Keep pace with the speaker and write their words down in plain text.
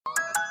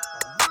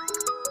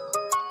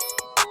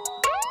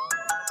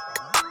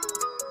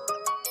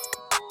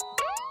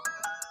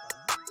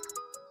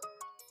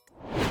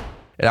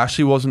It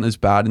actually wasn't as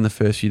bad in the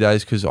first few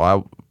days because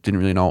I didn't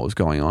really know what was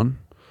going on.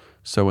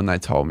 So when they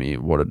told me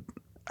what had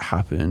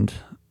happened,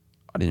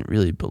 I didn't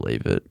really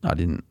believe it. I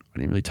didn't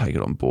really take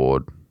it on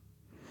board.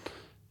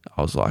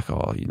 I was like,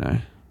 oh, you know,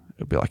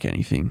 it'll be like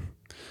anything.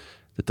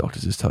 The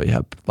doctors just tell you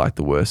how like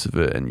the worst of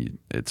it, and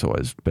it's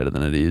always better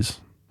than it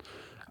is.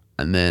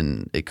 And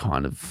then it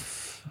kind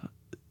of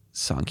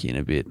sunk in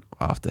a bit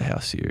after how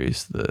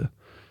serious the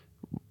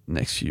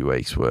next few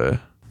weeks were.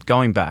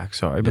 Going back,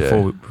 sorry,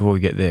 before we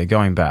get there,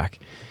 going back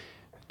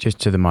just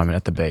to the moment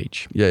at the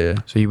beach. Yeah.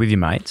 So you with your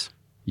mates?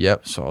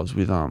 Yep. So I was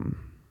with I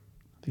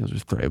think I was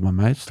with 3 of my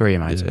mates. 3 of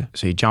your mates. Yeah.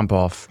 So you jump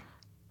off,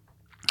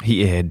 hit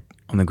your head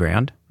on the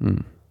ground.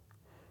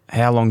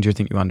 How long do you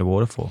think you were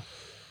underwater for?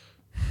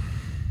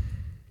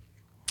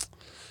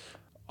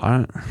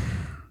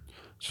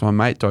 So my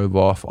mate dove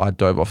off. I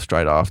dove off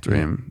straight after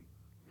him,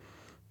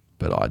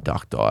 but I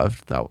duck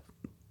dived.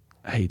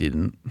 He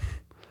didn't.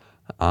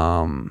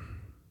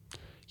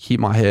 Hit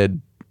my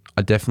head.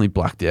 I definitely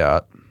blacked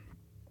out.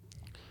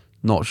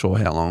 Not sure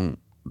how long.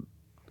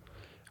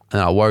 And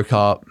I woke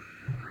up.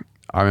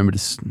 I remember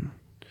just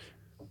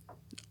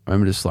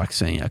like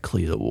seeing how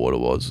clear the water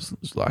was. It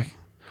was like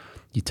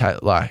you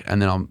take like, and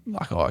then I'm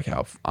like, oh, okay,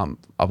 I've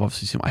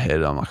obviously seen my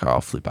head. I'm like, oh,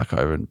 I'll flip back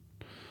over and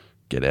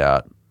get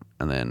out.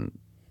 And then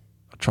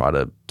I try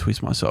to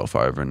twist myself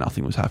over and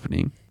nothing was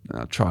happening.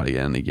 And I tried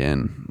again and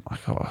again.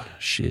 Like, oh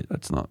shit,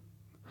 that's not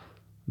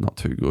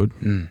too good.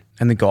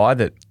 And the guy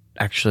that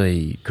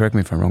actually, correct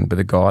me if I'm wrong, but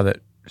the guy that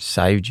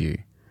saved you,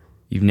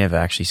 you've never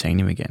actually seen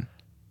him again.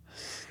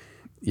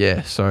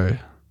 Yeah, so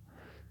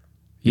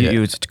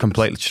You was a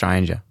complete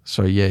stranger.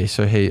 So yeah,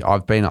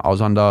 I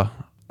was under,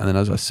 and then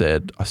as I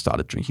said, I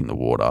started drinking the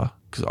water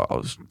because I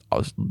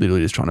was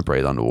literally just trying to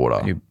breathe underwater,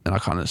 and I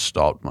kind of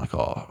stopped. I'm like,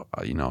 oh,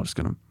 you know, I'm just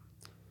gonna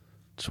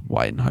just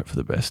wait and hope for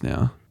the best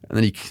now. And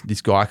then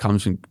this guy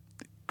comes and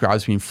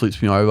grabs me and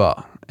flips me over,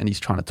 and he's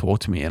trying to talk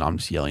to me, and I'm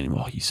just yelling at him,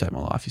 oh, you saved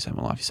my life, you saved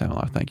my life, you saved my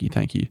life, thank you.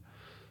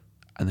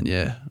 And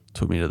then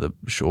took me to the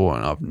shore,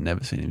 and I've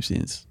never seen him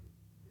since.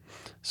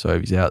 So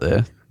if he's out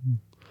there,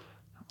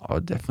 I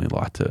would definitely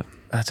like to.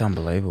 That's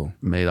unbelievable.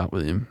 Meet up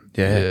with him.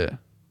 Yeah.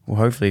 Well,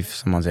 hopefully if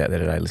someone's out there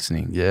today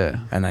listening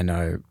and they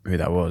know who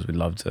that was, we'd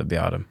love to be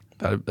able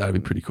to. That'd be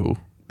pretty cool.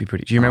 Do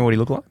you remember what he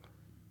looked like?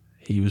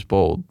 He was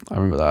bald. I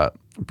remember that.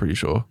 I'm pretty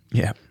sure.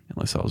 Yeah.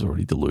 Unless I was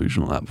already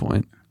delusional at that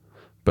point.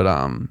 But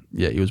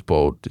he was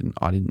bald.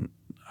 I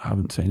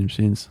haven't seen him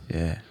since.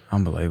 Yeah.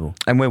 Unbelievable.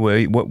 And where were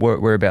you?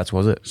 Whereabouts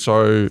was it?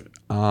 So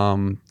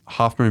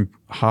Half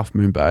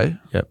Moon Bay.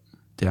 Yep.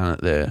 Down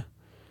at their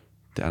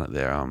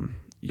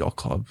yacht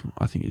club,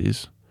 I think it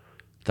is.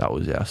 That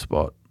was our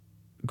spot.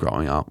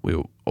 Growing up, we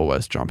were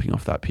always jumping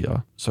off that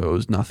pier, so it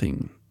was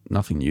nothing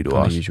new to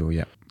us. Unusual,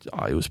 yeah.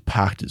 It was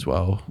packed as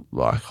well.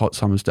 Like hot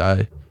summer's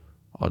day,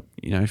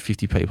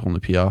 50 people on the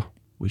pier,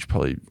 which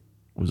probably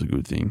was a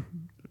good thing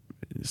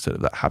instead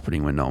of that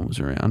happening when no one was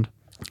around.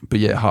 But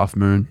yeah, half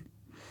moon,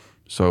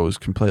 so it was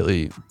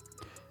completely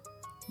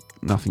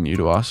nothing new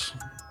to us.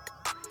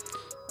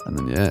 And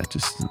then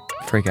just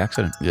freak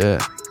accident. Yeah,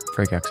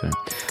 freak accident.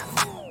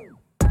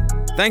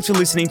 Thanks for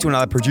listening to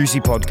another Producy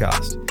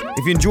podcast.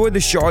 If you enjoyed the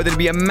show, that'd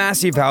be a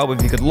massive help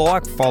if you could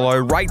like, follow,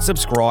 rate,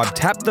 subscribe,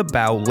 tap the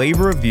bell, leave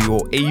a review,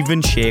 or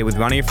even share with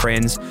one of your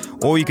friends,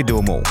 or you could do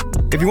them all.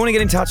 If you want to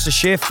get in touch to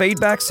share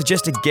feedback,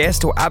 suggest a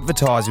guest, or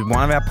advertise with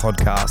one of our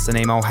podcasts, then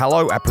email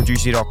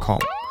hello@producy.com.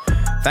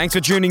 Thanks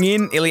for tuning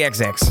in,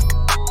 IllyXX.